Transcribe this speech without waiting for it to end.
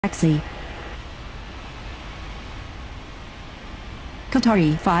Taxi.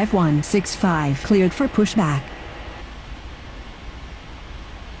 Qatari 5165 cleared for pushback.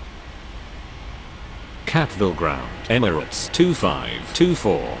 Catville Ground, Emirates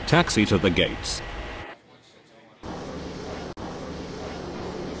 2524, taxi to the gates.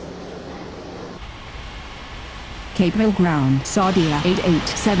 Catville Ground, Saudia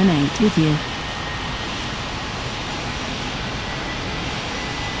 8878 with you.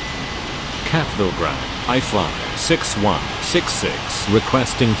 Catville Ground, I fly 6166,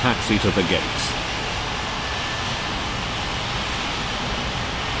 requesting taxi to the gates.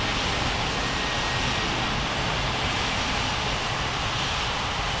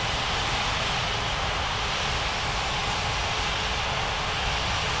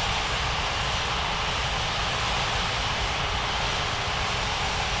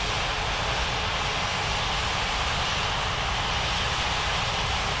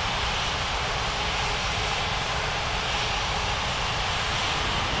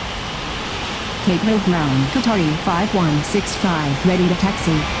 Catville Ground, Qatari 5165, ready to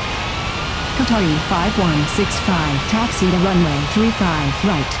taxi. Qatari 5165, taxi to runway 35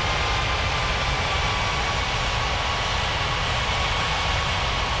 right.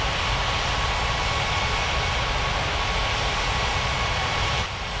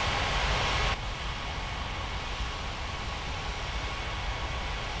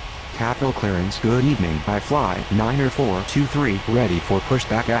 Catville clearance, good evening. I fly 90423, ready for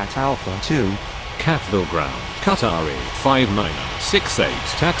pushback at Alpha 2. Catville Ground, Qatari 5968,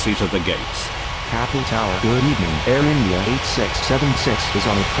 taxi to the gates. Catville Tower, good evening. Air India 8676 is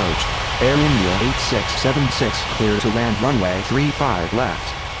on approach. Air India 8676, clear to land runway 35 left.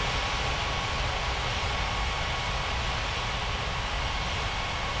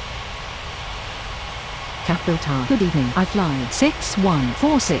 Catville Tower, good evening. I fly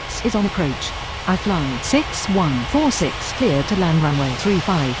 6146 is on approach. I fly 6146, cleared to land runway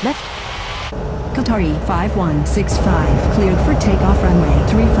 35 left. Qatari 5165, cleared for takeoff runway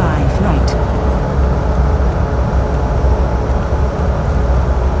 35 right.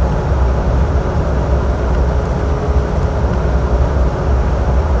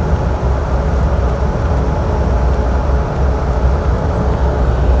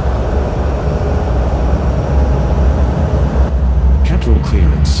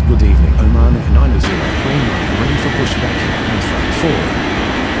 Clearance, good evening. Oman 909, ready for pushback, Alpha 4.